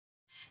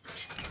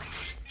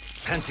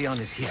Pantheon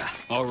is here.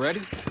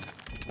 Already?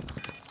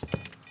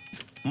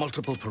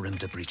 Multiple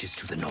perimeter breaches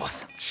to the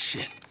north.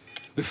 Shit.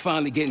 We're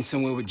finally getting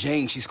somewhere with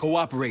Jane. She's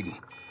cooperating.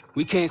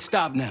 We can't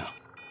stop now.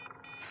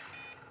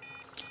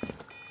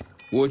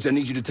 Woods, I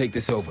need you to take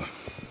this over.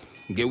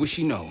 Get what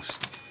she knows.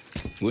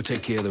 We'll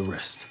take care of the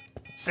rest.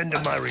 Send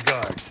him my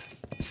regards.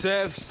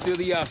 Sev, seal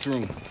the ops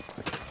room.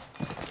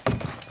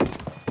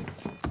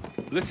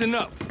 Listen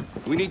up.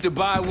 We need to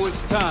buy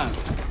Woods time.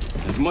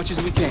 As much as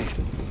we can.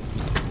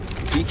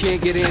 If he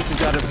can't get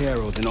answers out of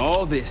Harold, then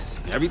all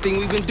this, everything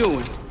we've been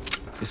doing,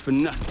 is for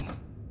nothing.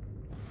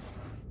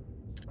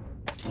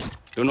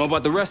 Don't know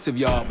about the rest of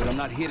y'all, but I'm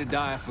not here to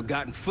die a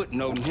forgotten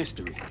footnote in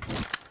history.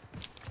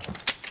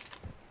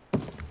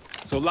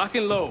 So lock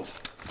and load.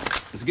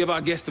 Let's give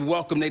our guests the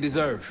welcome they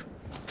deserve.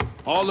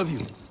 All of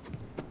you.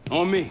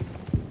 On me.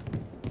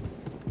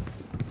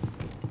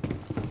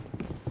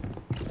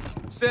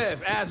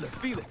 Sev, Adler,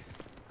 Felix,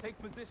 take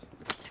position.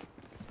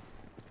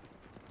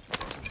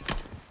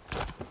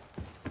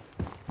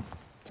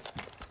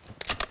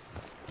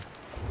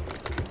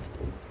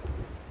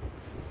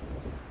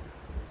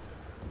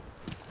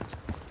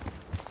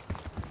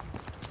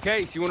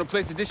 Case, you want to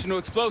place additional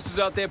explosives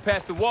out there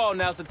past the wall,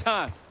 now's the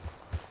time.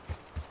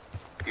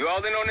 You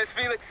all in on this,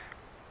 Felix?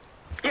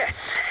 Yes,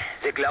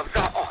 the gloves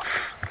are off.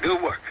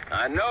 Good work.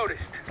 I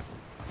noticed.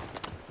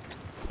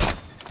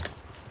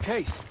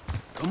 Case,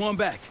 come on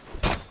back.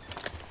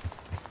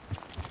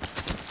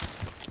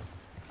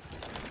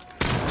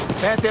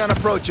 Pantheon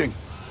approaching.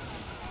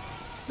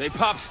 They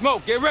pop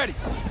smoke, get ready.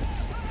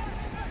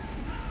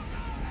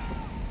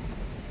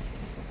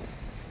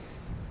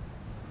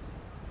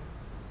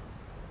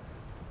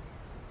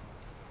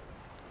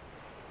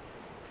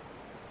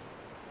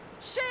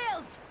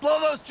 Blow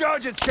those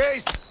charges,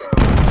 Case!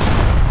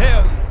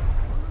 Hell yeah.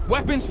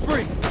 Weapons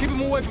free. Keep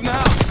them away from the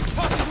house.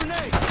 Toss a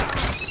grenade.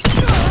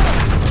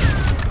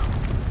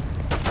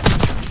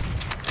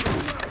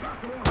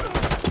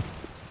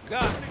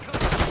 Got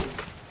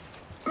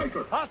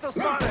it. Hostile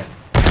spotted!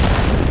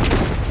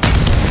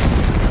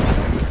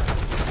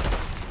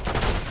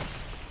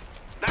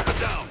 Knock him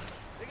down.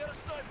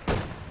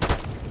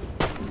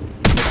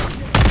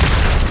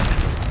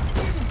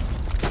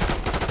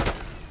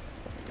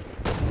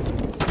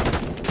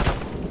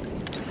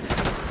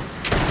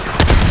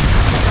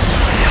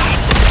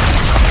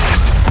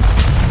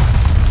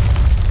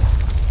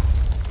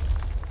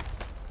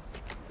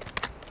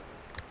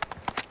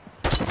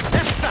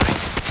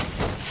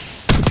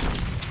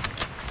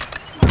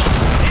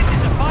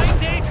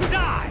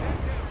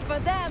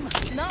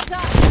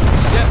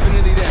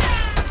 Definitely them.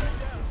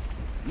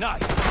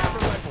 Nice.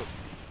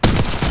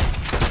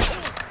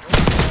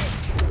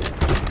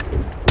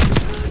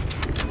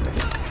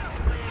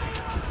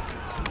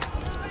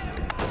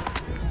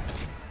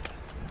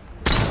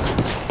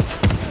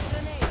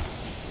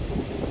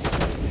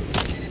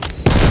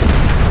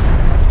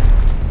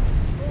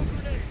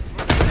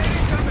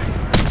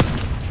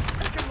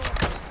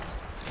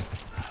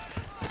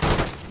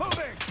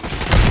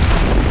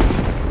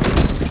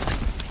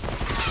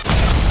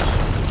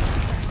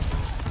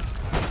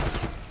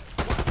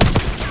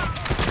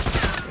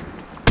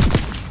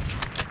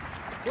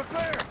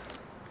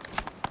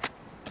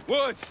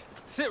 Woods,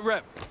 sit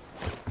rep.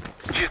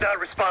 She's not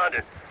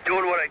responding.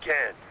 Doing what I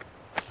can.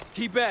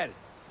 Keep at it.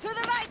 To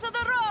the right of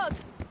the road!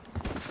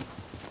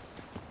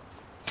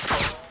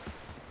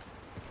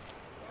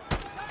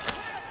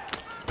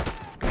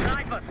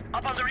 Snipers,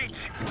 up on the reach.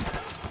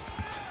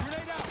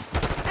 Grenade out.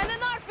 And an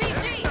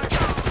RPG!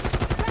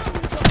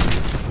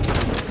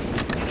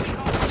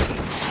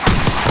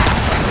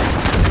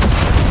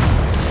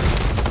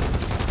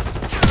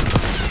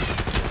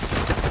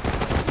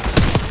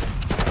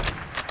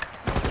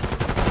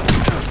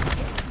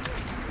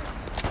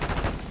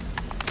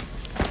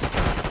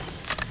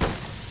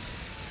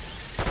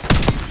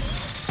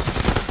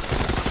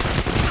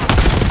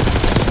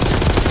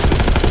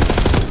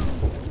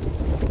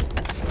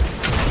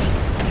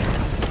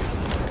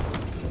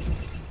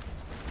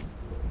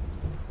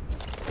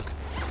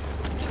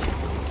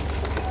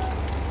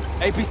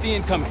 APC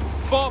incoming.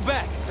 Fall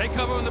back. Take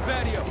cover on the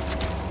patio.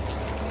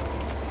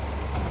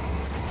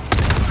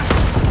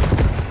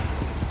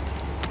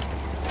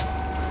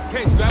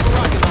 Case, grab a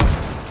rocket launcher.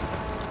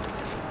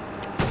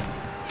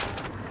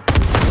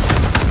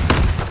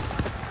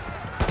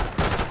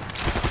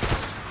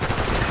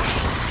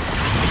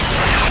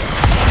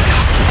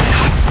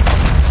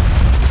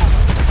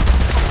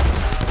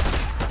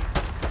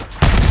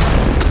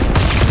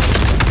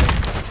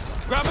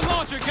 Grab a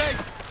launcher, Case.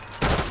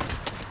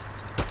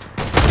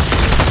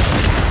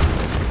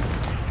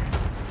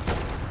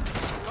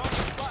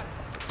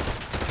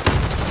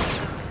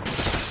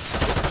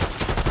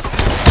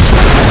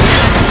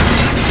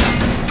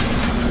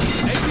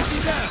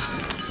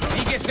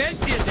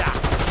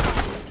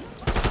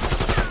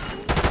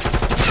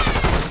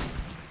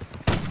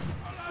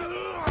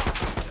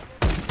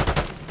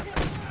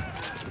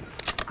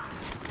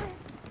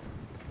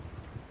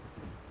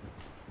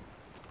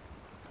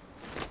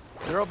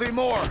 There'll be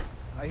more.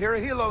 I hear a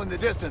helo in the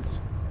distance.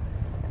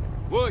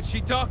 Wood,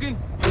 she talking?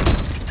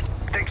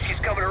 Think she's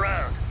coming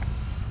around.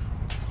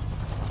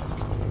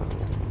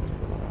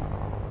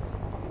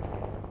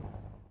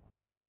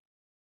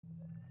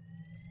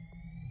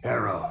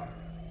 Harrow.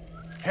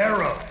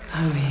 Harrow!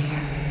 I'm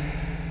here.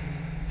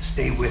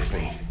 Stay with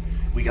me.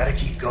 We gotta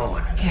keep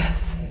going.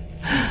 Yes.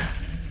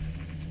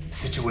 The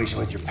situation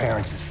with your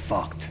parents is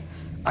fucked.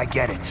 I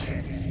get it.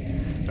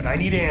 But I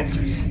need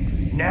answers.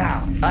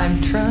 Now. I'm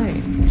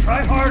trying.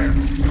 Try harder.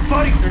 Your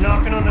buddies are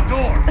knocking on the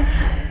door.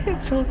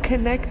 It's all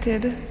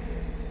connected.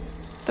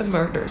 The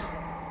murders.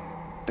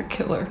 The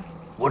killer.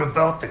 What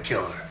about the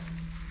killer?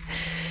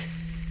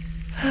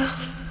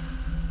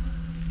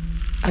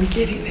 I'm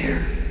getting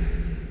there.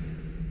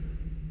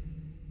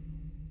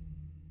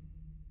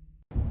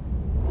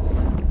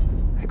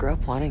 I grew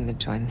up wanting to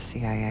join the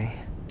CIA.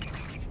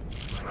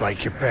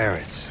 Like your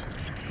parents.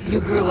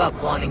 You grew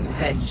up wanting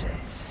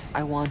vengeance.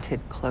 I wanted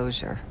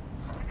closure.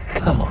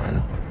 Come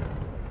on.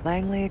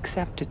 Langley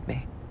accepted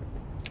me.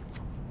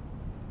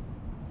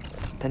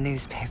 The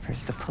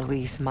newspapers, the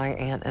police, my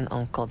aunt and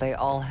uncle, they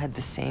all had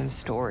the same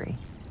story.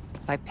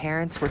 My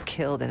parents were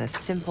killed in a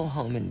simple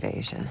home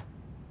invasion.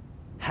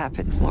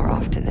 Happens more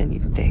often than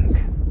you'd think.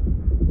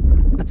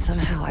 But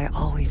somehow I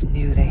always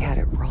knew they had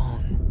it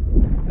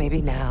wrong.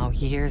 Maybe now,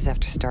 years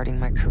after starting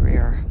my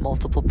career,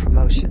 multiple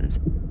promotions,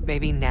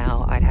 maybe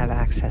now I'd have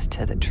access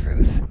to the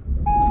truth.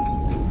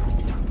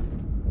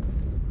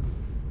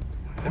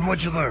 And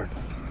what'd you learn?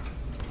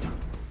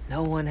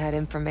 No one had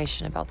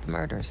information about the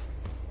murders.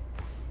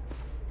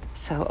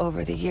 So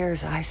over the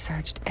years, I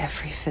searched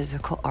every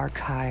physical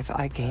archive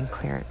I gained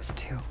clearance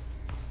to.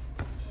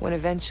 When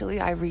eventually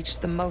I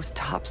reached the most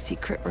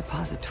top-secret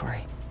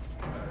repository,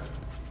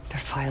 their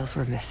files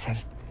were missing.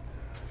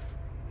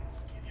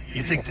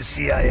 You think the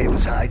CIA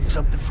was hiding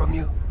something from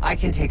you? I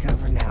can take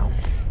over now.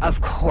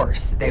 Of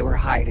course they were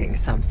hiding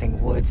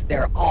something, Woods.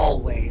 They're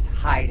always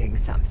hiding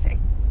something.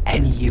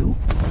 And you?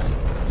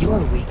 You're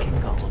weak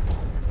and gullible.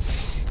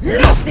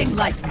 Nothing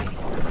like me!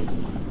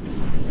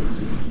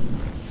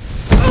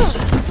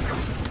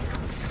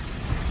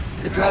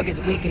 The drug is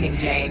weakening,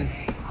 Jane.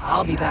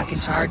 I'll be back in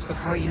charge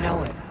before you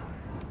know it.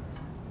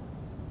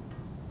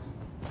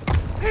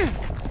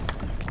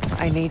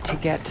 I need to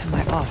get to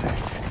my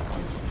office.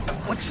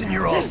 What's in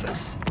your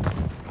office?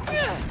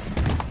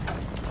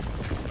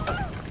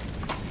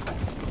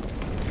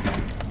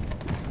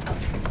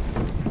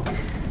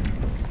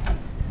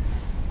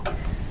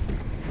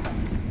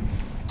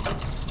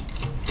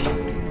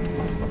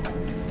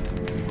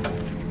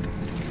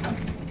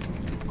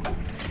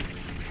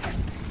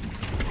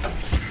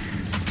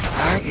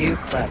 Aren't you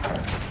clever?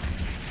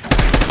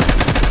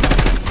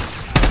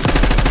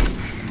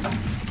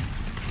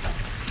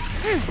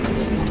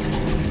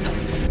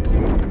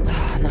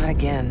 Not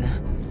again.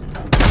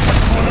 What's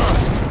going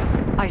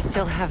on? I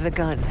still have the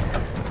gun.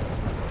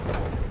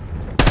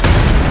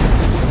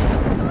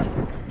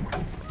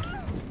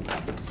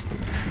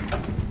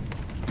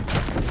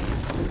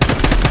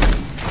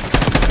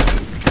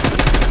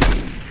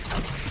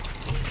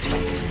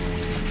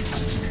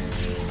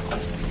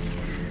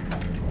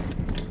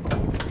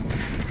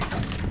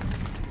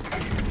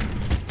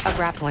 A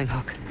grappling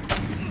hook.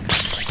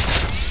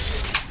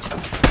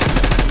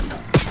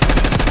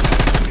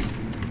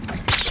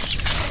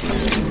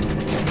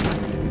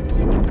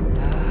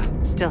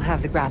 Still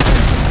have the grappling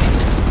hook.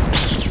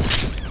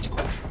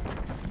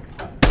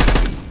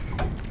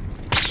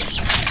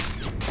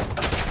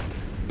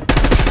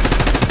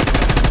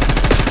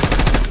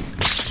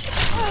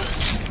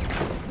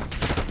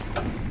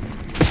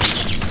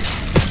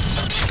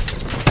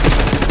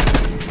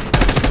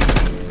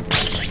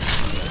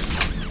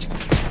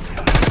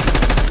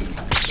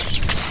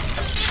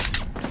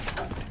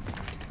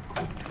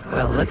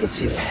 Well, look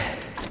at you.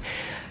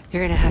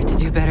 You're gonna have to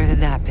do better than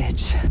that,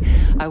 bitch.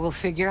 I will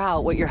figure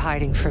out what you're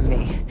hiding from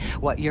me,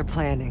 what you're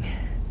planning.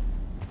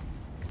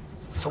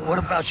 So what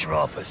about your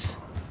office?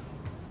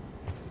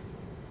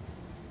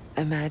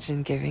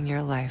 Imagine giving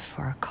your life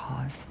for a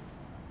cause,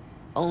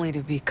 only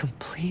to be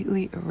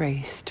completely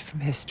erased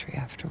from history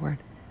afterward.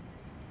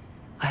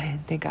 I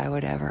didn't think I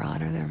would ever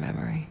honor their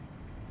memory.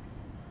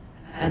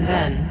 And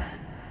then,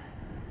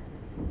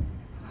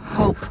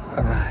 hope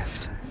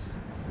arrived.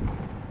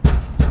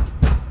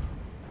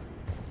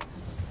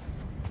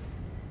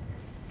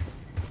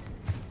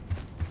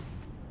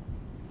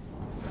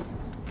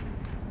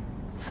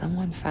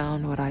 Someone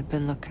found what I'd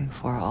been looking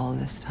for all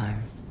this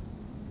time.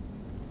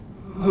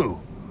 Who?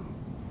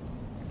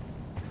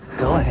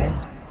 Go ahead.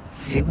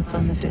 See what's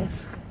on the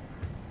disc.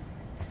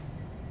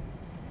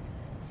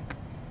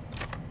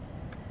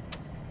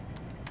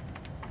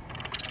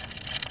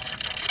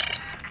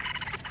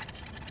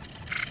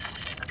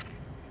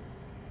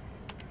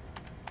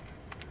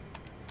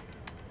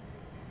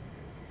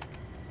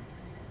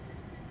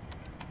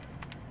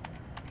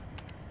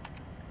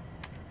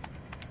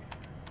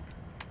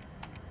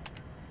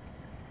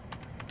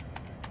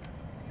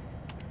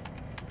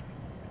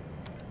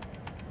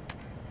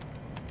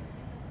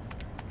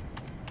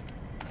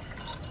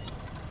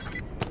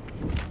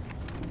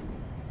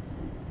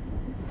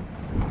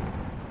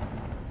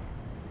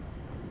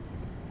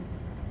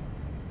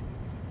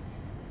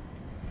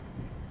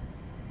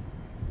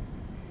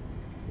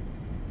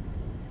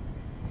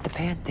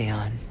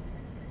 Pantheon.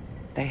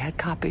 They had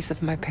copies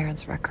of my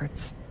parents'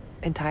 records,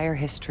 entire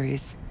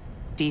histories,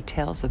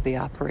 details of the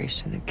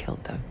operation that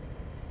killed them.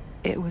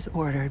 It was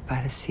ordered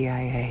by the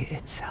CIA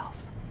itself.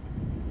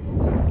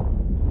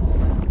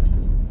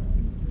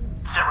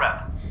 Sit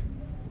rep.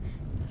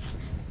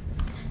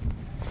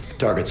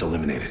 Target's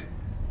eliminated.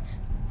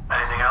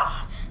 Anything else?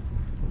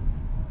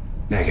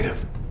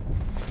 Negative.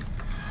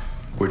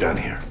 We're done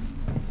here.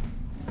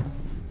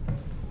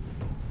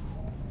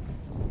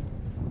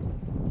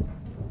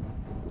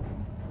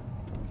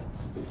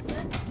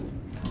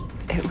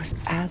 It was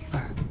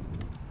Adler.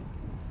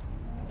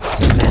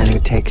 The man who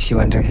takes you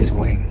under his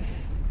wing.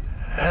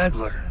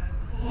 Adler?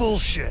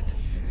 Bullshit.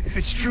 If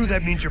it's true,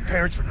 that means your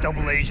parents were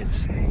double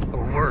agents.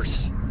 Or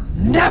worse.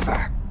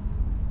 Never!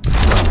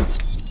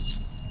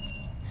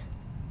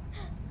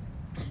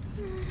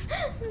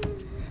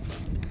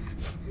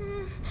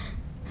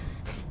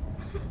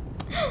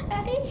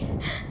 Eddie?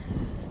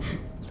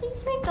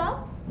 Please wake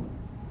up.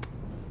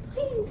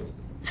 Please.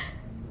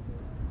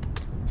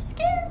 I'm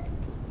scared.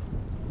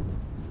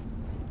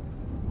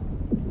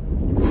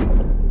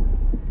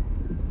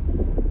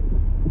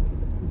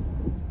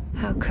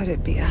 How could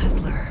it be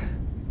Adler?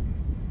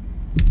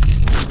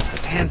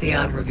 The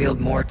Pantheon revealed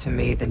more to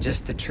me than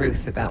just the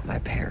truth about my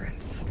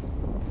parents.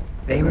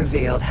 They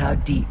revealed how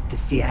deep the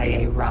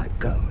CIA rot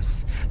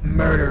goes,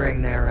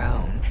 murdering their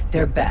own,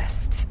 their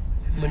best.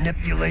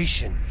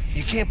 Manipulation.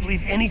 You can't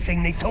believe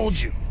anything they told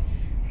you.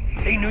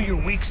 They knew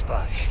your weak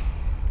spot.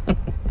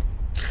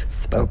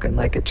 Spoken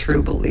like a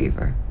true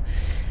believer.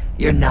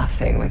 You're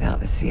nothing without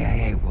the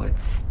CIA,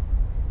 Woods.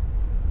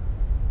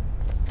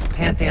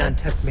 Pantheon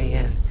took me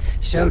in,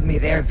 showed me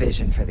their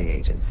vision for the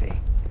agency.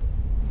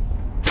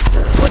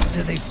 What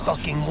do they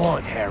fucking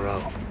want,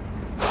 Harrow?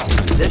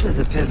 This is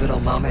a pivotal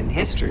moment in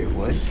history,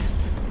 Woods.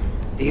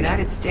 The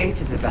United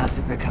States is about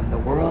to become the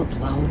world's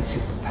lone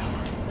superpower.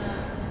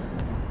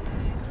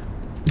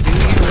 Do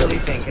you really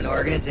think an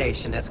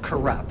organization as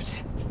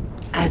corrupt,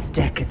 as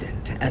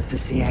decadent as the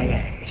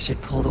CIA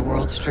should pull the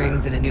world's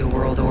strings in a new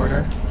world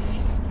order?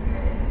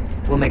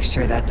 We'll make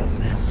sure that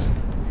doesn't happen.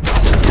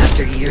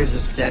 After years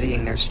of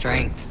studying their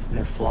strengths and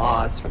their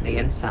flaws from the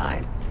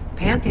inside,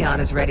 Pantheon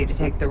is ready to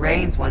take the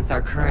reins once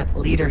our current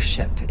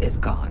leadership is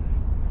gone.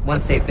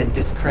 Once they've been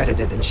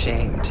discredited and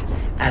shamed,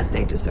 as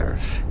they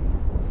deserve.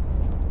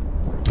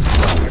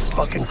 You're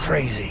fucking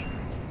crazy.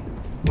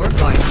 We're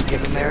going to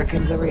give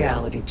Americans a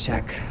reality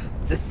check.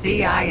 The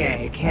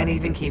CIA can't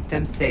even keep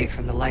them safe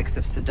from the likes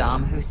of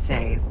Saddam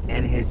Hussein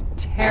and his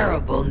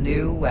terrible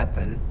new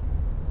weapon.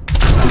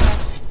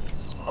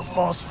 A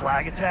false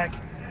flag attack?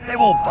 They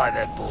won't buy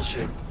that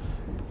bullshit.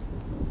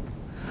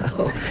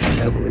 Oh,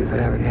 they'll believe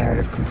whatever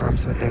narrative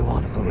confirms what they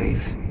want to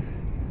believe.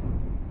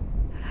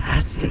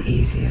 That's the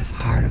easiest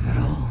part of it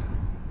all.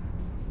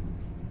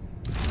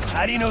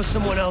 How do you know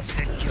someone else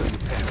didn't kill your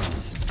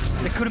parents?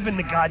 They could have been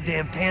the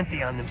goddamn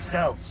Pantheon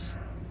themselves.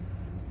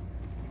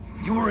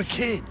 You were a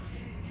kid.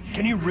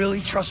 Can you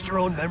really trust your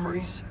own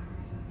memories?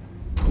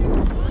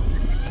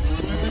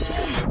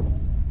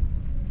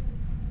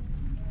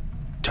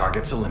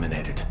 Target's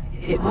eliminated.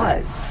 It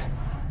was.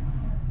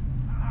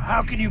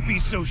 How can you be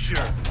so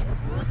sure?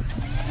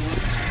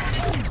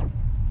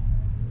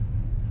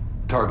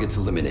 Target's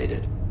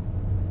eliminated.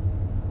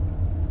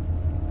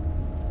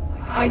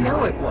 I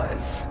know it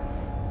was.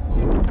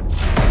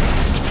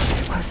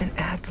 It wasn't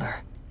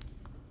Adler.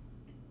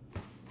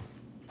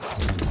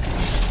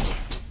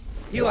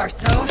 You are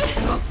so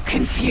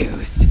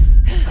confused.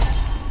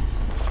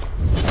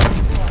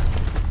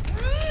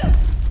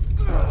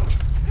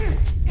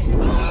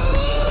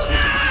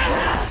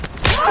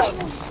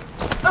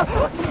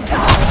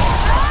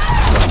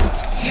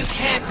 You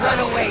can't run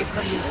away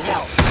from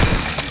yourself.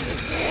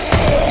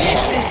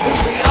 This is who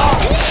we are.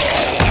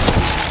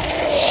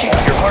 Shit,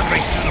 your heart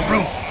rate's through the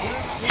roof.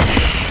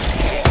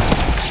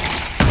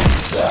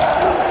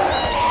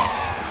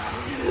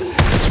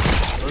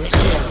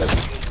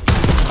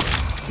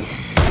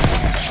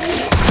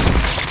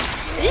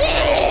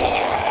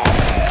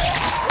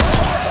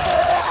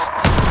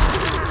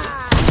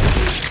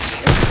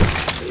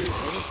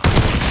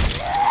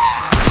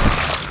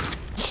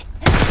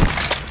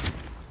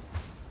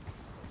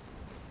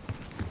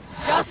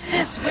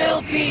 Justice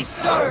will be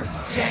served,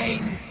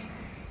 Jane.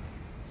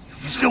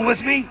 You still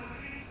with me?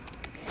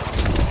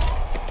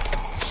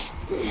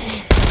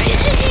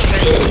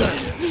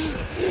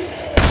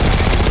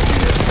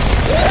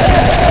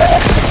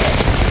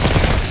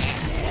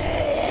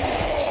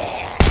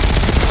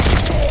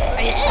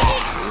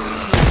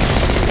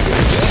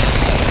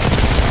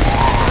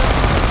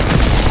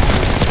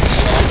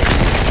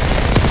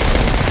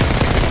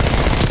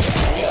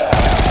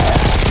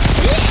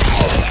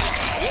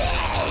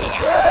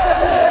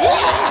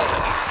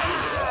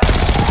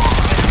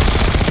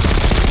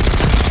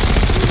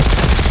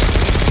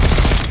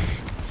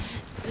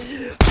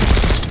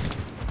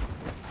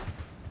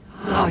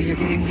 Oh, you're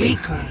getting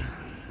weaker.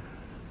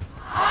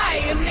 I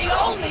am the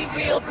only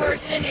real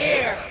person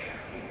here!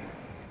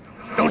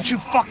 Don't you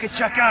fucking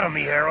check out on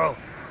me, Harrow.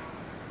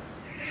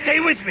 Stay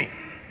with me.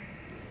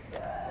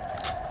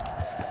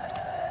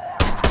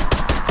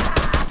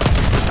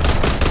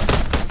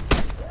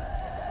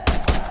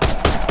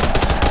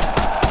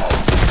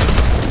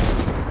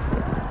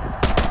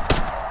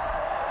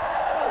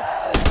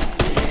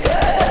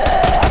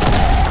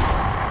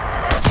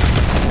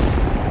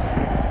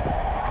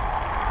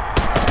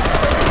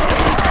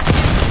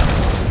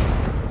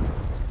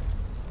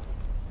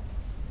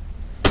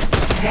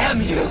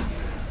 Damn you!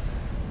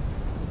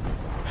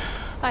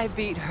 I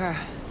beat her.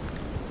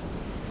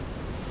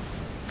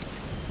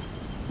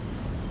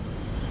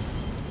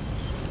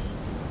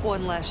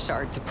 One last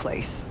shard to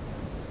place.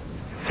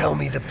 Tell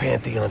me the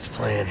Pantheon's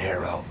plan,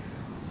 Harrow.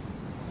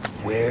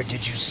 Where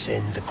did you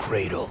send the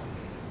cradle?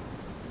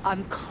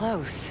 I'm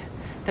close.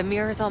 The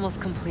mirror's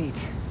almost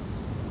complete.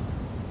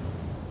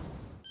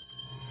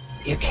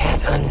 You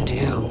can't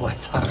undo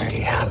what's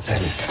already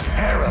happened.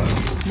 Harrow!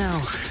 No.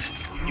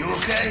 You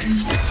okay?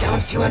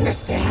 Don't you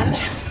understand?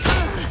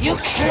 You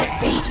can't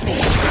beat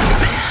me.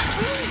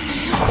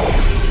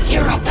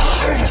 You're a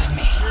part of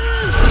me.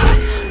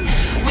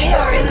 We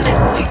are in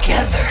this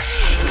together.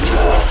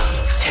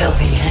 Till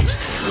the end.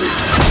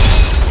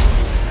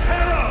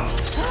 Harrow!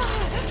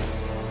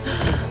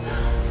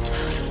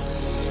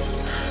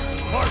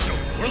 Marshall,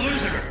 we're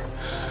losing her.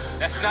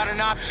 That's not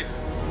an option.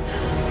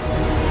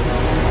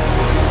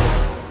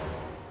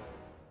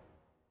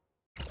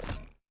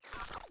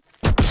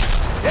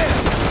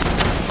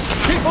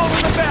 Keep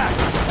holding the back!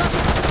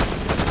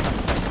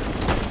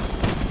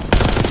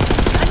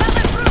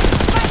 Another group,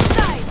 right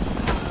side.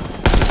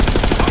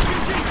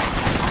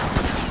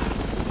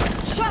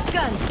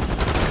 Shotgun.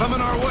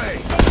 Coming our way.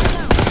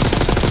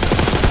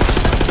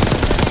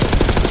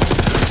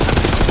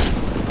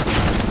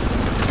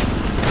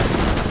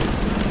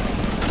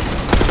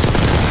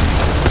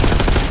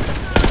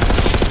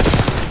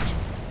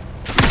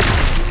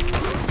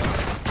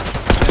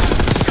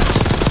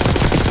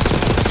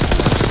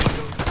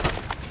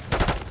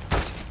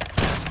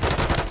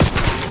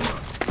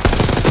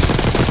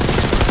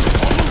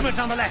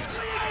 On the left.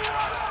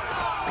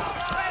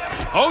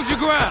 Hold your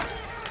ground.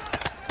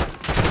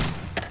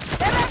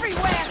 They're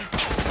everywhere.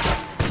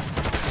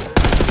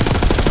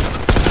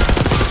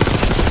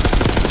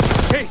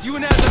 Case, you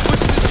and Adler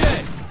pushing the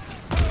shed.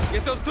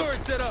 Get those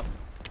turrets set up.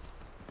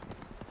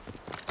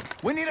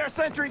 We need our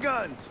sentry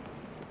guns.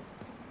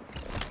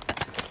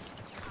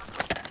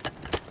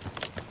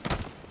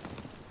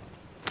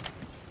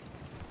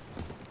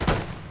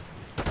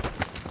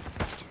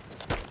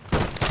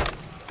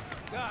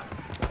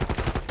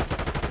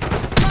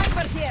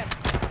 Sniper here.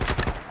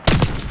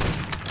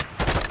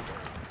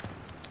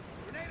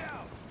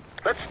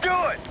 Let's do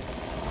it!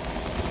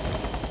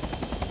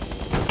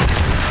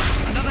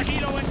 Another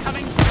helo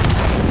incoming.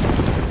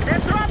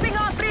 They're dropping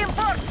off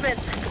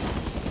reinforcements.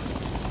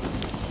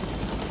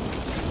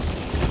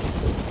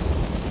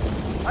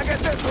 I got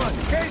this one.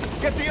 Case,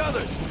 get the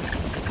others.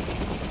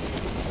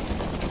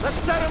 Let's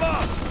set him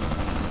up.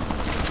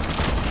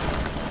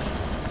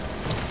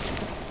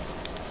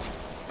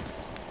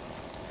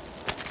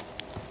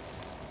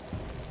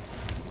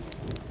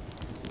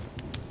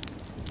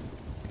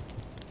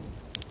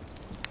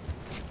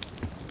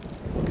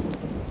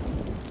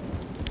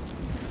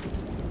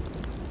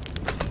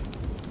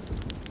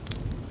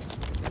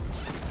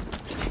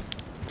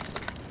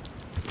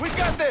 We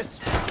got this!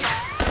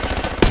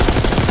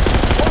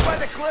 One by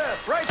the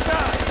cliff, right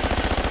side!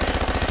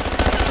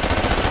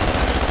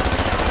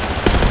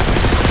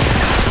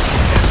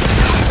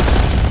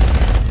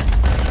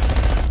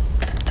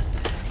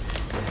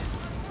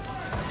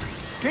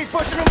 Keep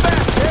pushing them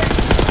back, Dave!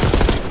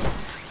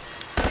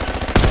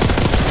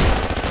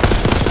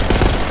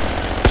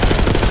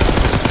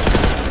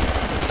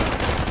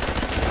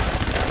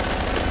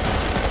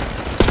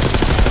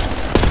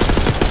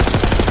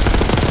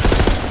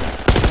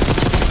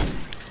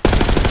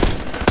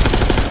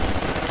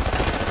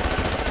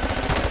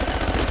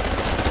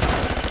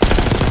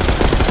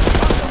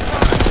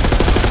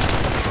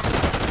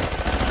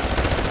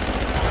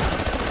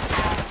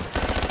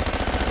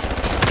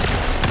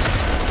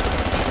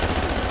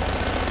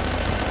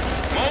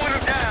 Mowing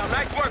them down.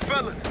 Nice work,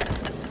 fellas.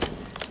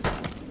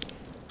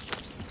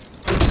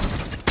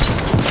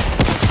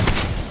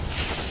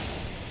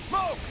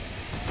 Smoke!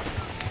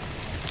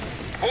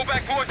 Pull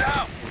back towards the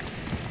house.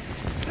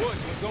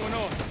 Woods, what's going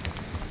on?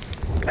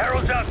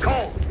 Arrows out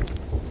cold.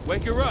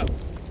 Wake her up.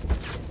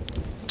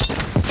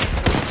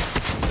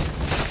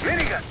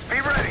 Miniguns,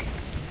 be ready.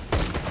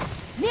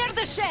 Near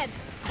the shed.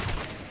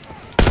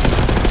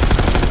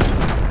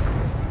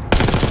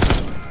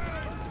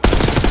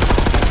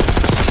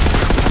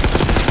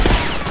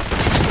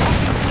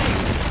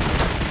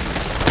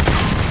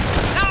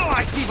 Now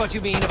I see what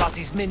you mean about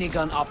these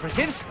minigun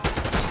operatives.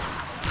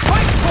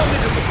 Quite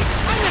formidable.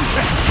 I'm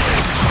impressed.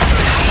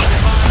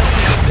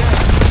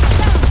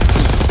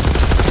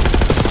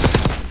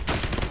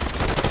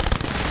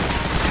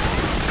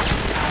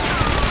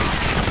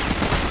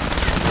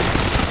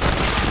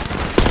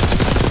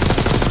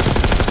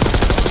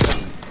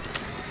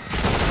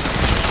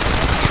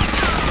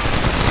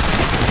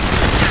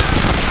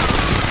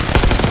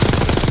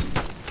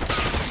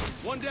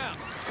 One down.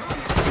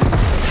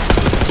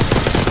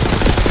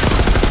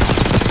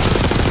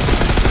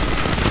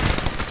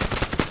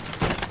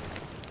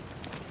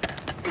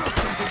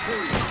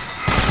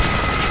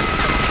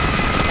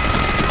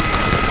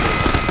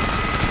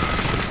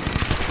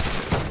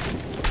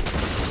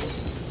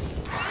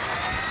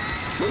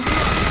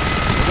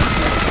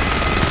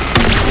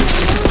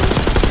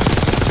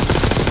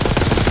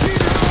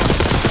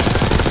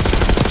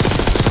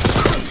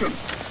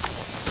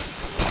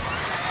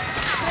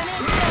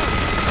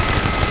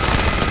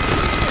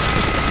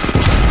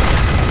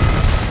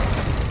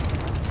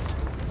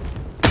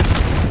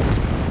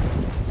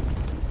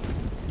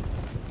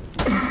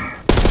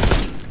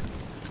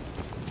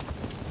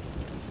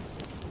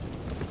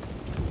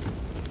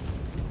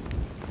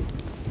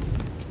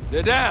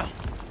 They're down.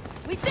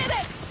 We did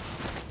it!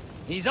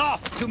 He's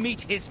off to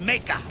meet his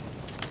maker.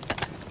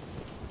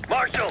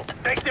 Marshal,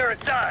 think they're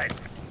inside.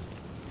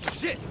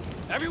 Shit!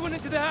 Everyone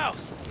into the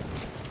house.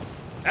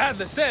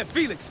 Adler said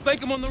Felix,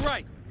 flank him on the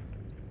right.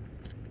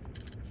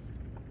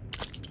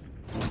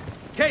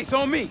 Case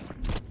on me.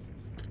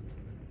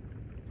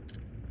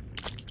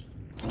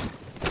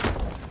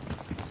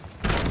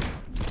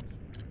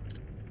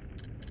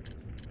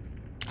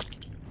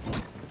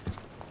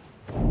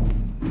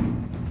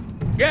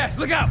 Gas,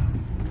 look out!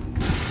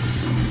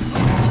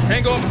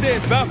 Tango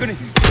upstairs, balcony.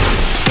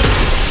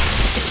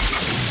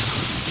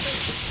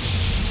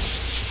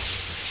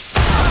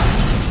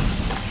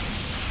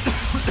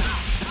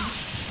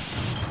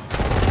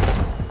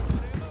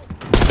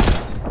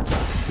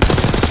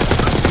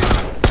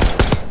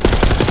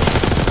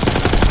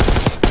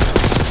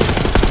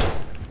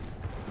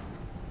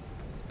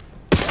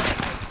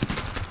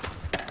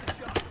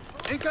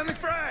 Incoming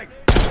frag!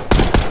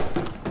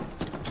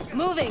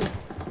 Moving.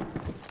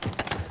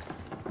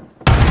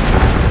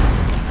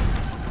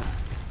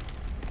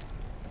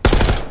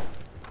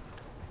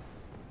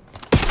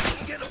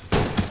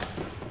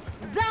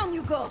 Down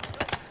you go!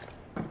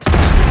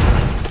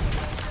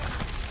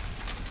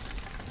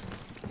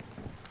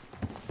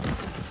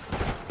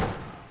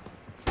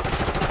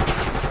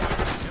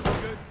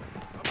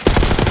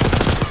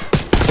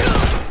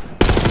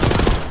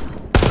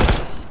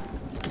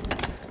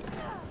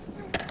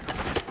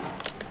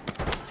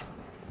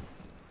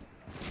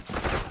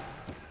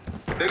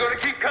 They're gonna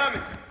keep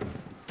coming.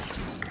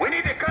 We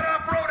need to cut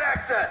off road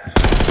access.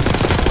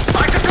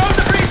 I control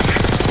the breach.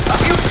 A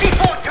few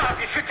C4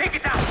 charges should take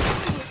it down.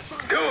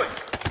 Do it.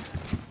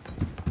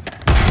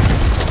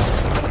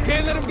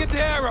 Can't let him get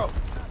the arrow.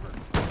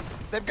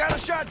 They've got a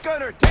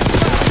shotgunner! Take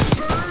him out!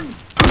 Burn!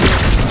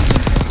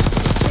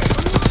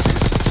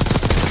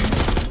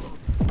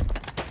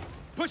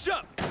 Push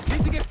up.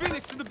 Need to get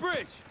Felix to the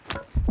bridge.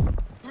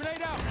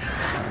 Grenade out.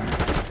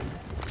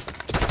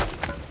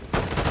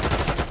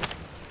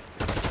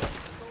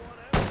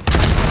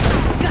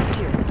 Got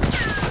you!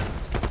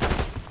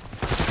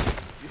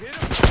 You hit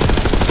him?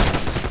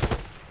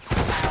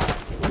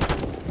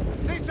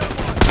 See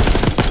someone!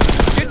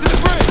 Get to the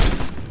bridge.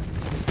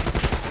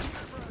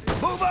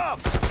 Move up!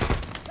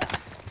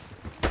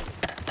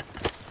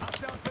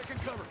 Hostiles taking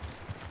cover.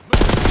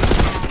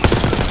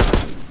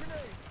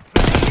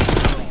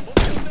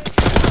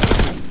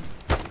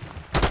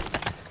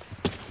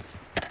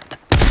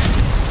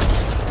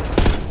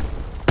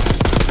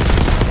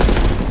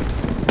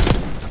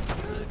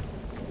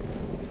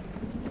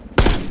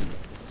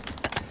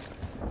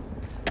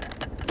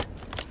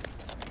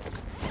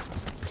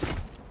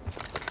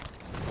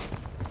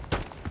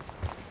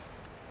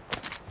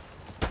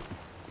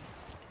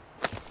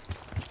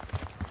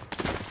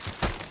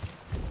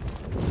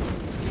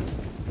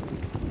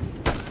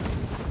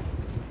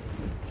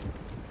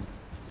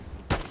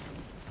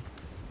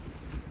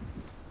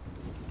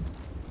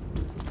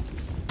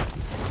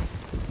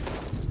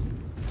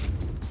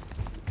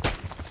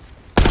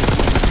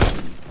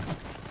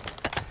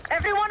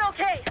 Everyone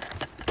okay?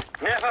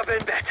 Never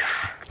been better.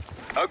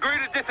 Agree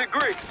to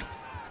disagree.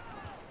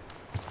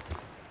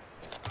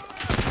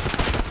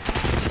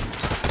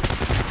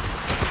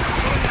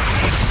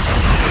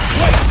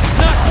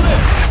 Not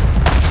clear.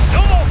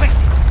 No more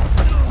waiting.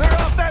 Clear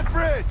off that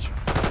bridge!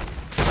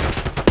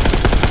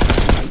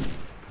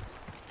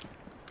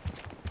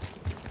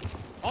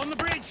 On the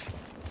bridge.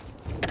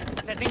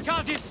 Setting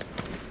charges.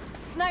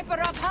 Sniper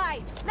up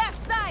high!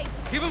 Left side!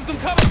 Give him some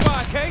cover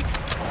fire, Case.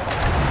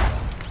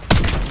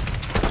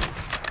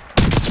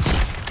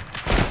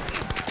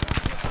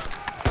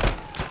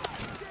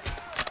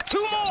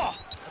 Two more.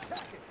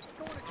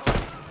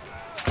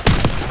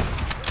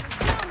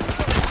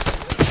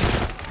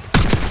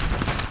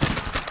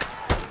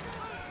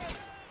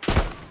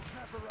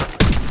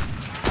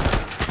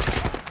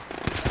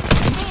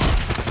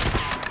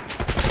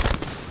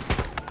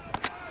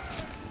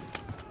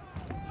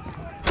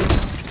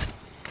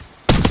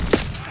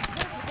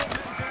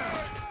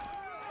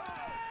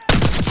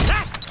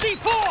 Last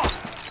C4.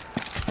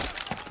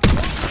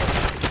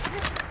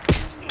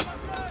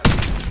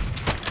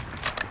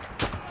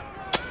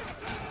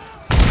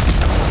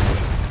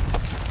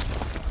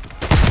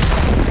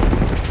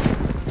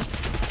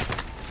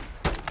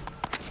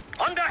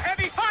 Under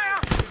heavy fire!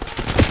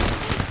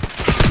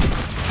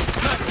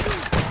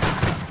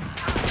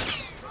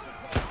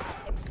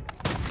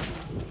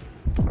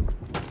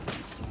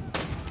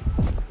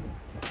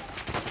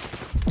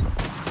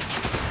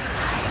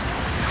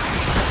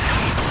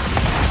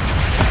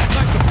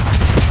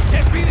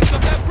 Get Felix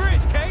up that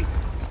bridge, Case.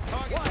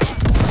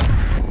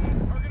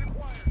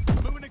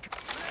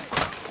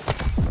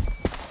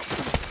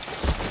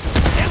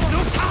 There's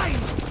no time.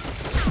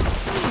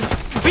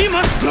 We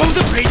must blow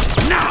the bridge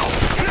now.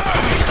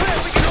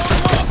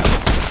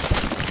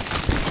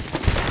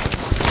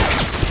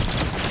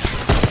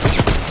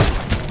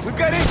 We've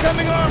got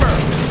incoming armor!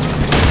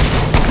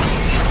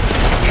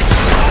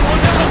 Oh,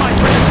 never mind.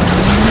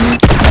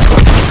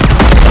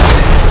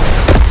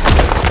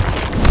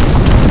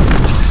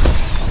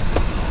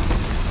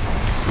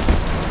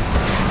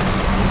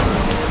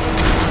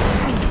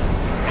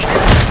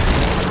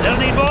 They'll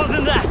need more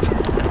than that.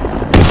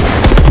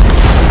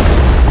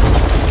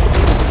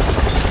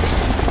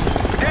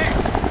 Hey,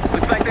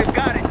 looks like they've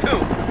got it too.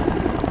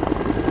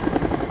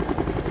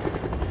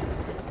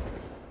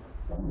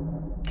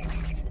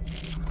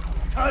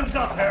 Time's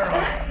up,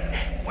 Harold.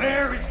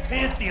 Where is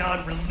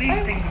Pantheon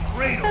releasing the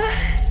cradle?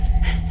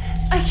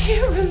 I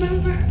can't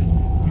remember.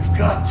 You've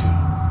got to.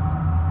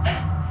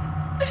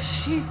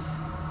 She's...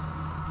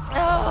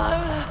 Oh,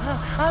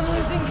 I'm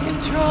losing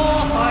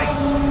control.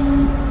 Fight!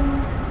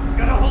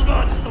 Gotta hold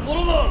on just a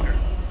little longer.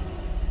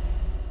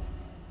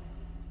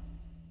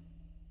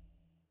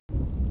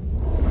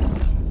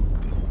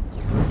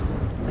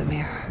 The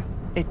mirror,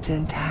 it's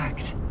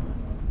intact.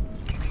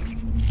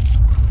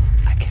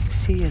 I can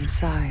see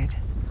inside.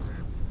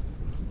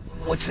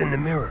 What's in the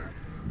mirror?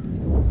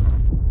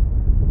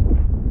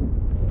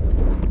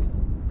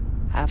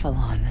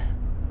 Avalon.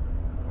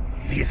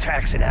 The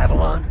attacks in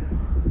Avalon?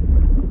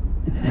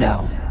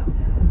 No.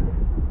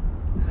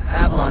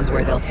 Avalon's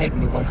where they'll take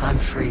me once I'm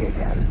free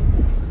again.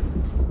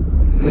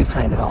 We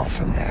planned it all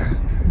from there.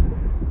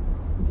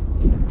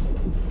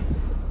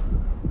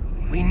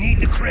 We need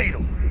the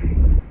cradle.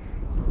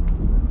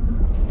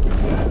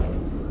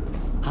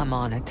 I'm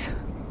on it.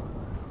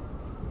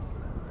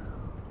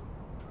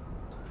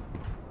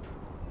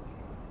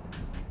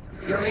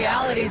 Your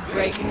reality's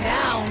breaking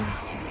down.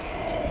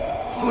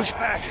 Push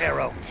back,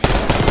 Harrow.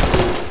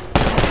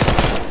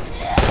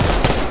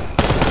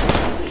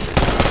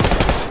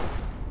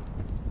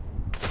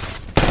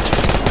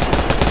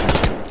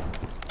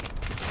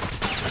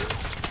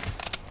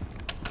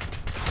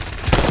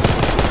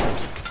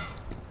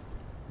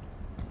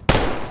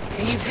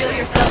 Can you feel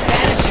yourself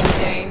vanishing,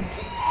 Jane?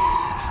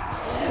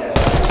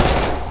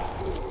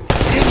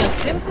 Soon you'll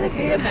simply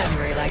be a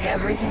memory like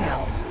everything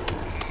else.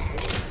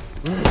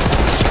 Don't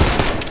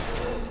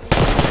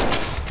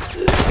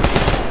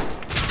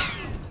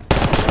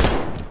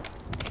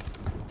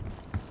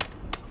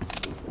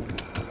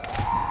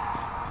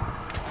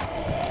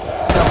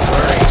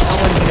worry, I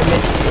want you to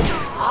miss you.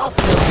 I'll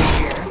still be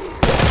here.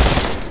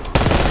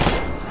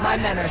 My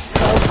men are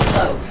so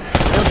close.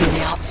 They'll be in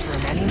the ops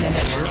room any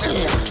minute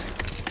now.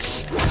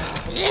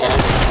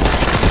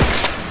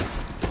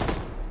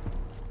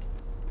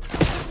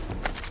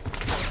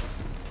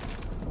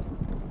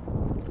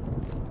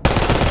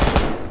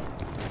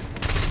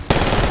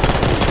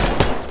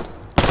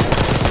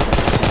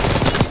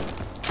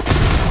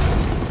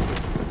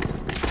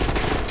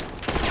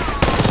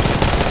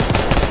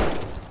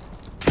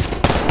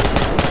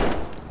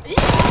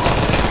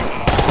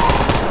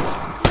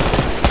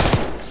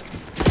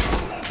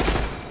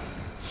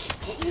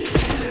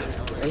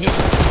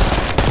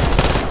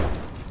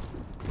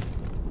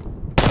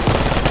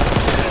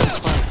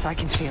 I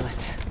can feel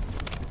it.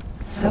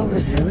 So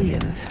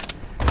resilient.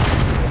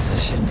 Guess I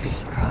shouldn't be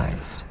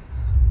surprised.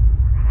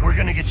 We're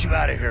gonna get you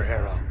out of here,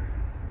 Harrow.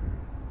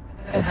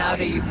 And how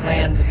do you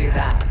plan to do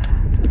that?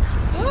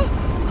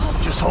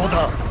 Just hold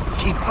on.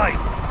 Keep fighting.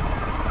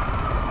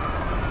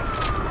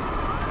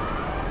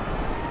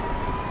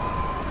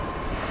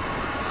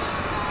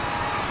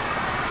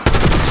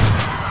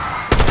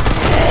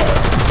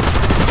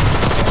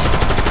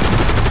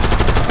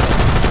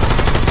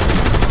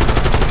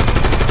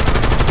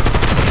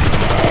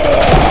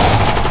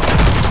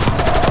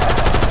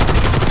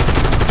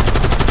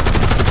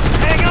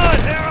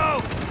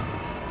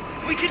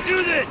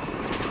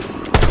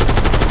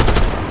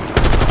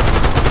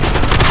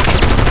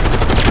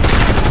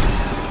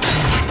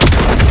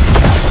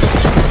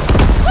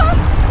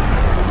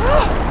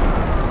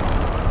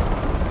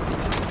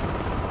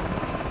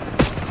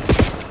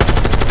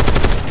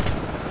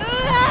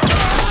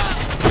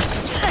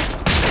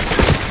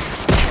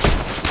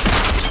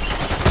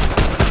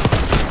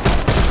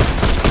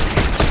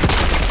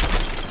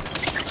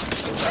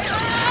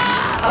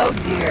 Oh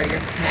dear, you're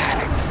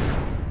snagged.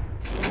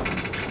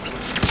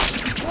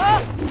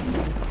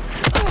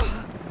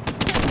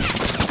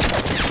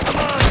 Come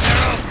on,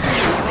 Harrow.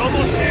 We're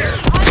almost here.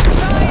 I'm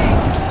trying!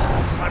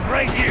 I'm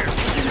right here.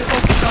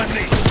 Focus on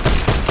me.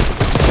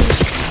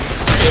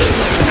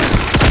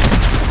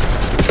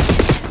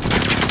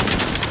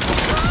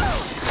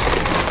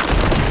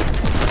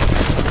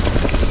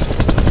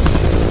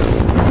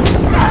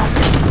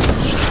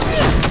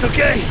 It's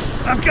okay.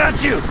 I've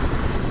got you.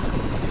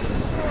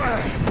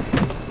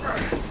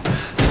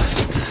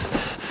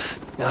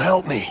 Now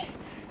help me.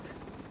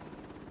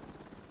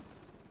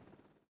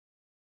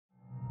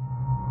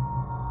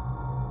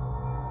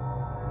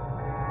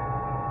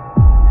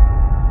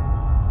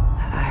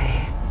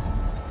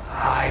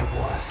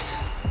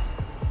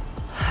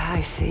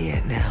 I see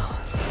it now.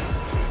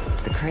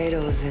 The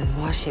cradle's in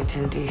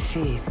Washington,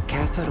 D.C., the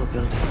Capitol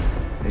building.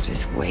 They're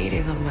just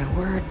waiting on my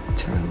word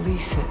to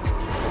release it.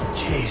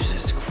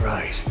 Jesus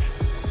Christ.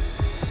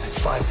 That's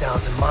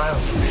 5,000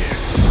 miles from here.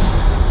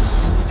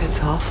 It's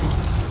awful.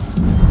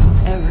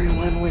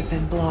 Everyone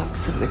within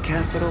blocks of the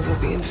Capitol will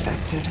be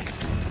infected.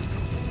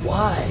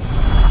 Why?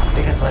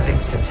 Because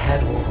Livingston's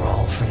head will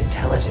roll for an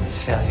intelligence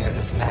failure of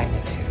this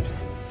magnitude.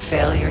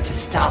 failure to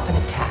stop an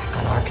attack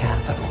on our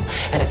capital.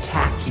 An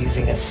attack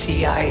using a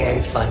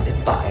CIA-funded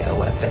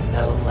bioweapon,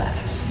 no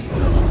less.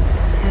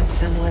 And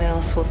someone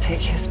else will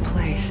take his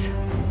place.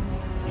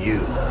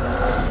 You.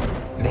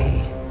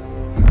 Me.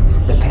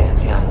 The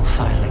Pantheon will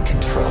finally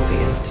control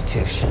the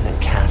institution that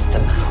cast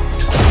them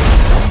out.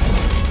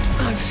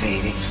 I'm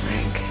fading,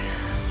 Frank.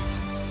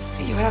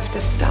 You have to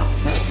stop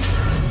them.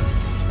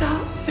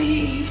 Stop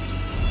me.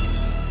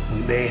 We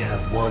may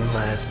have one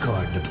last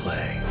card to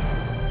play.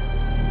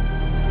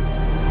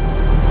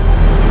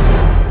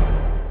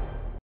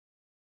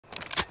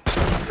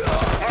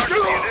 Mark, are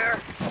you there?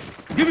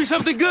 Give me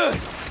something good!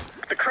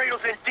 The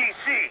cradle's in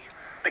D.C.,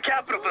 the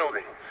Capitol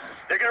building.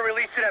 They're gonna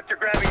release it after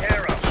grabbing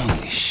Harrow.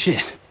 Holy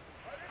shit.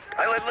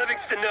 I let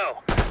Livingston know.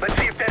 Let's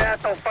see if that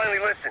asshole finally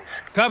listens.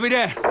 Copy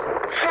that.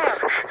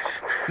 Fuck!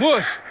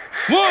 Woods!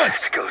 Woods!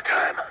 It's go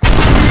time.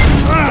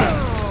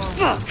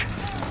 Fuck!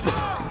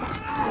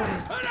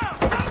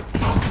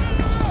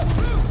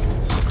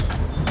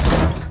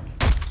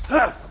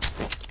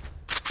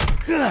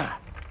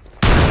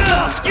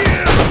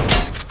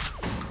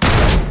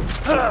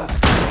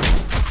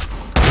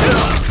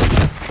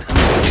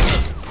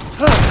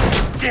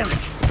 Damn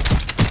it!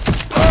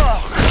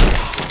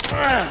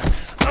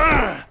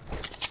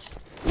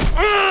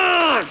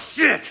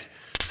 Shit!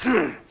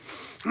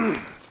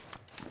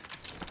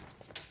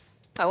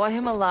 I want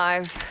him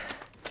alive.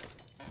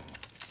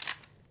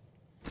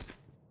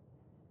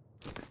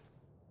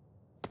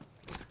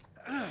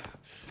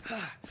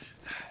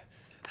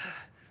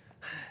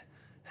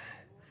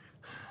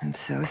 I'm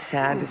so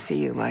sad to see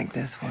you like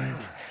this,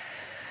 Woods.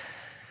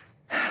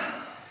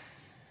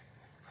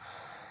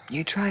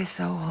 You try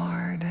so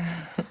hard.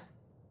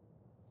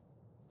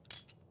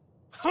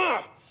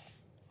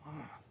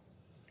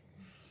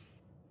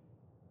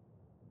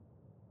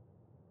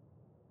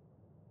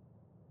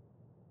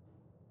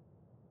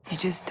 You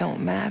just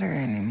don't matter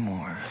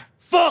anymore.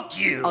 Fuck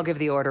you! I'll give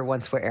the order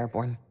once we're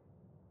airborne.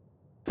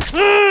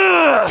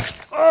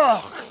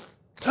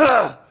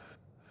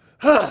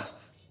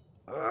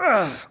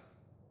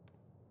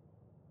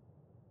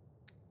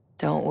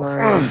 Don't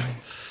worry.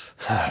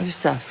 Your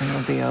suffering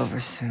will be over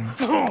soon.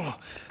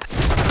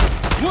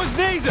 Woods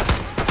needs her!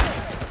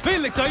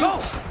 Felix, are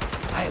you?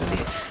 I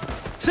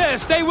live. Sam,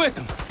 stay with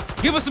him.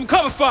 Give us some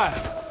cover fire.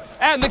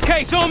 Adding the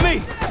case on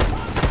me.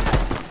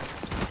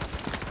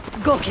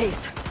 Go,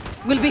 Case.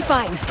 We'll be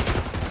fine.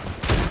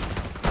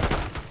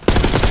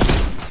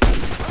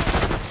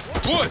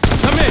 Woods,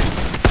 come in.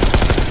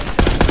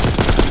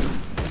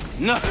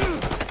 Nothing.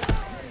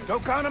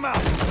 Don't count him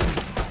out.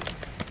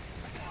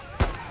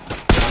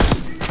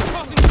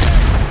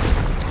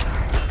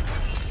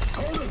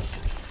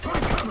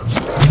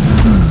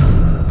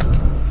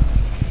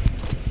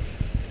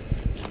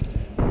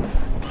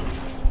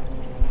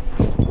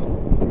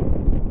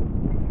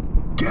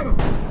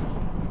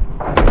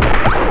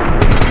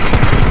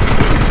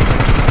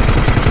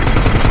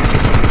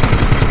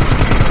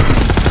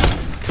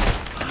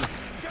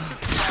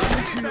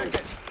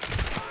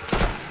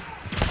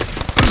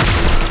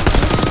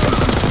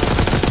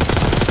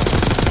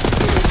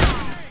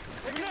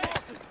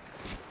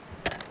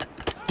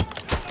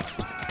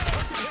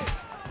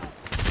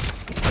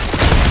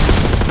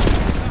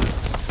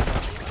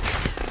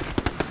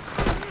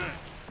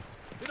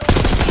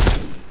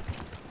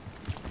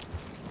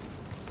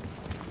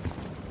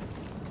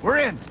 We're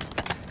in.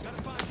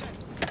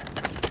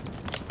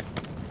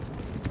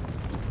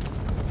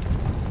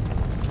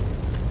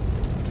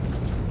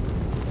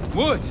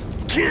 Woods!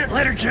 Can't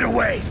let her get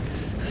away!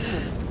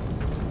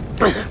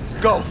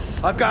 Go.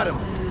 I've got him.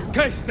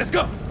 Case, let's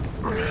go!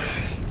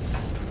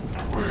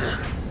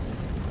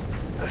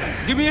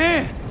 Give me a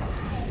hand!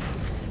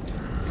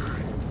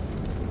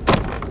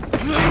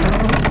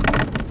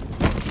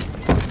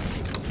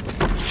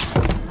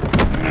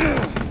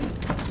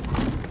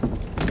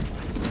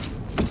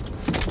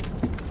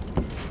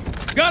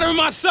 Got her in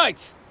my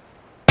sights!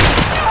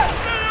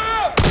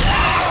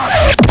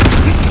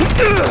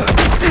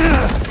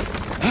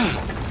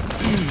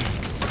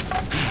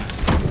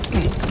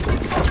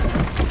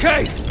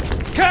 Case!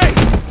 Case!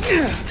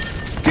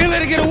 Can't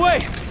let her get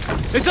away!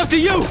 It's up to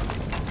you!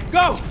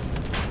 Go!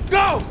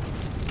 Go!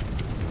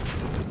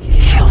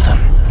 Kill them.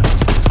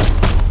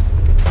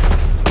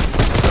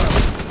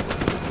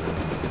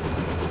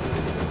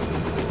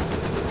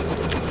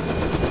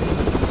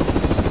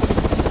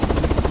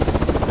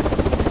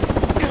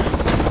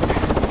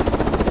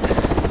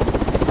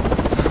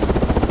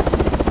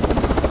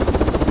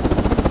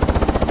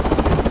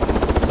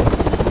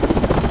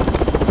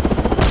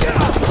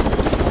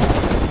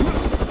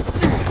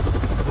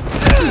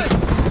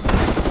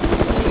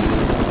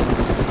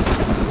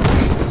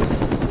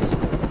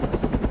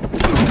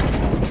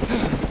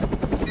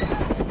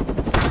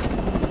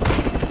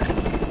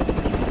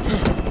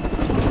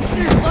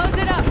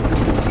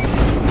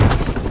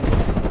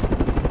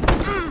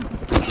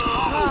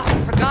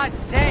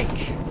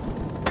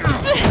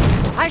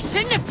 I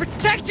shouldn't have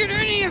protected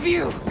any of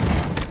you!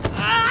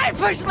 I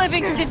pushed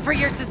Livingston for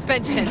your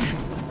suspension.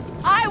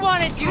 I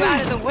wanted you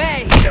out of the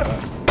way.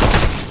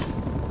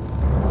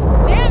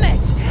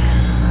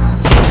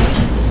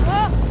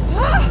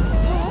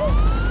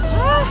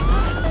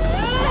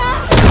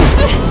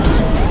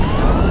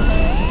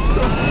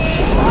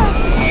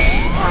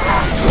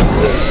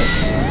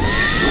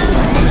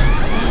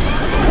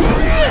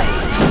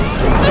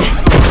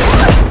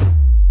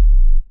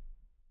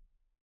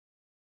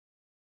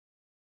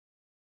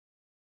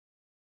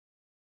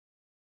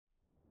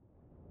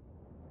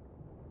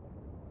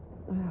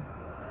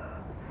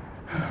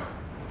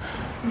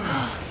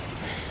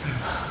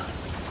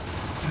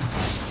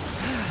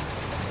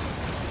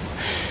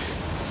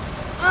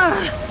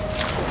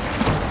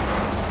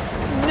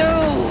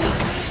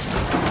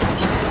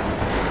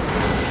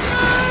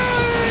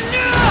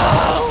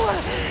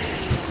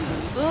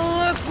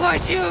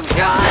 you've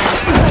done!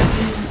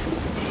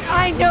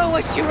 I know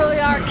what you really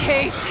are,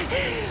 Case.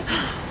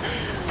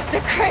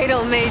 The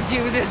Cradle made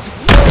you this.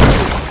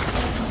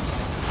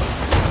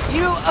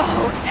 You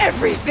owe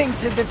everything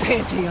to the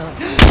Pantheon.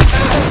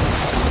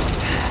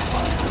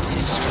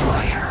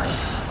 Destroy her.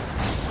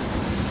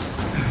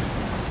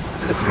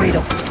 The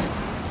Cradle.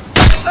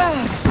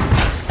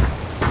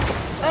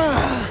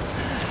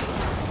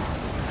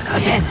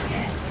 Again.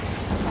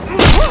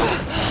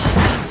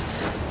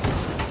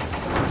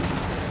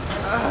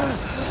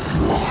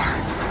 More.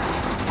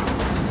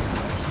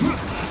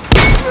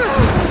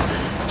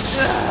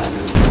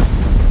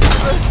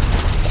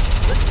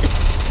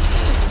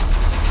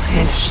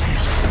 Finish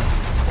this.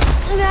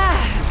 What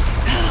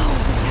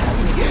is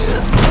happening?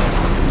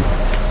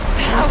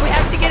 We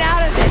have to get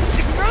out of this.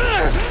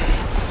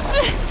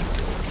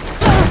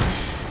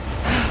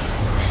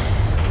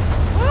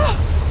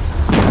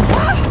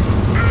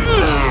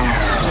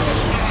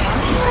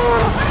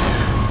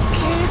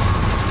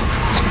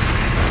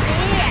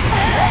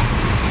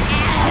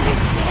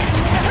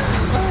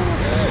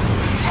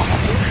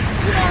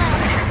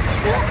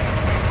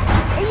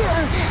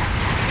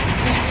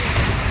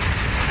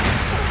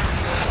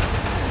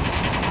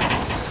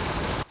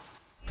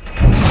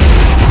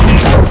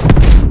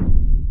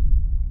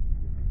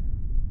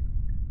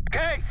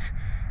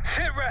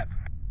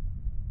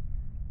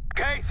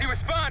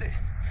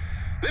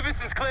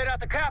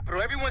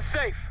 Everyone's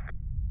safe.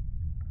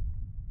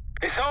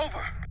 It's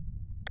over.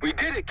 We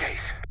did it, Case.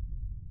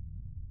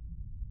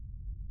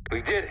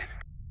 We did it.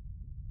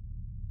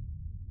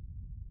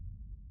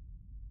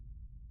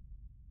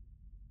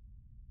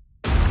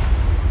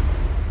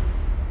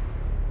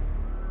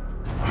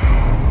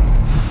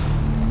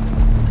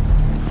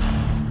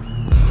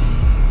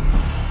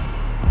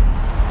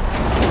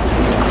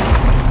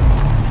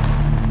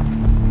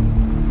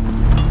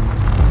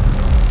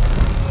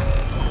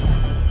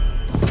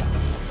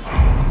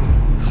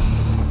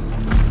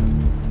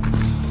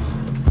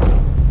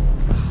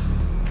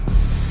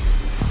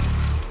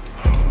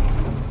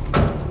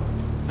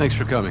 Thanks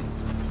for coming.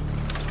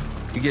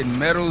 You getting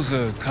medals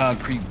or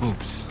concrete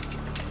boots?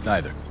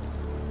 Neither.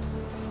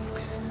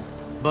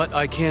 But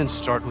I can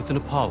start with an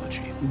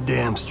apology.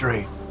 Damn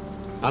straight.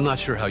 I'm not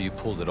sure how you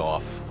pulled it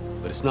off,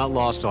 but it's not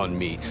lost on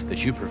me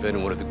that you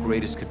prevented one of the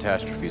greatest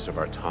catastrophes of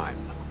our time.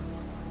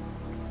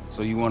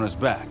 So you want us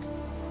back?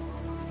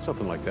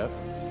 Something like that.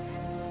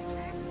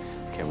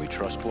 Can we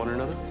trust one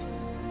another?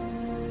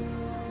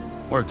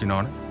 Working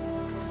on it.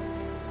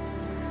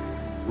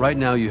 Right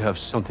now you have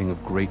something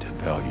of great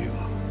value.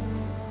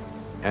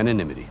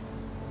 Anonymity.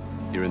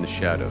 You're in the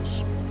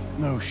shadows.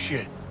 No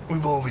shit.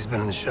 We've always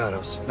been in the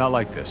shadows. Not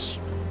like this.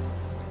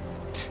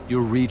 Your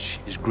reach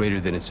is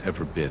greater than it's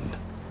ever been.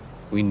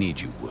 We need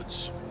you,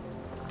 Woods.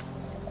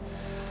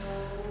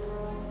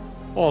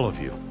 All of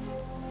you.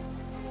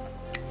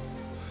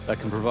 I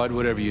can provide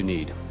whatever you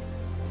need.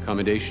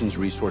 Accommodations,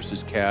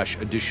 resources, cash,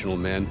 additional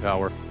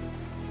manpower.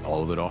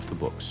 All of it off the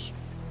books.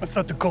 I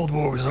thought the Cold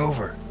War was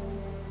over.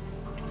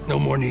 No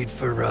more need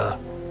for,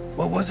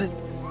 what was it?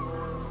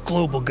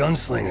 Global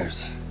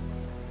gunslingers.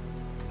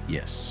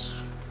 Yes.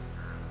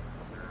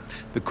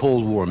 The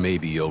Cold War may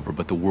be over,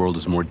 but the world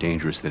is more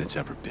dangerous than it's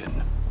ever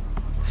been.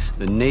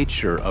 The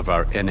nature of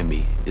our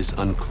enemy is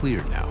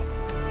unclear now.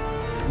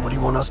 What do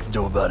you want us to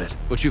do about it?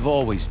 What you've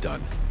always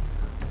done.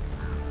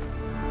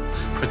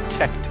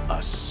 Protect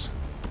us.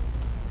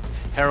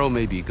 Harrow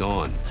may be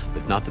gone,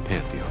 but not the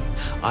Pantheon.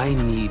 I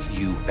need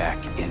you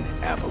back in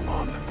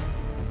Avalon.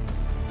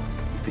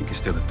 You think it's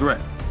still a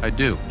threat? I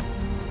do.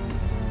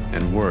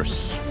 And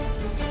worse.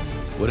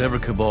 Whatever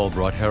cabal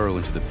brought Harrow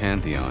into the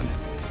Pantheon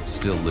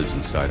still lives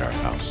inside our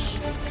house.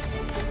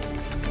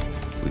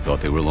 We thought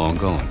they were long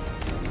gone.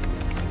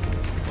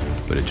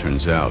 But it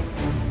turns out,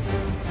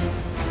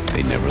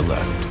 they never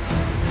left.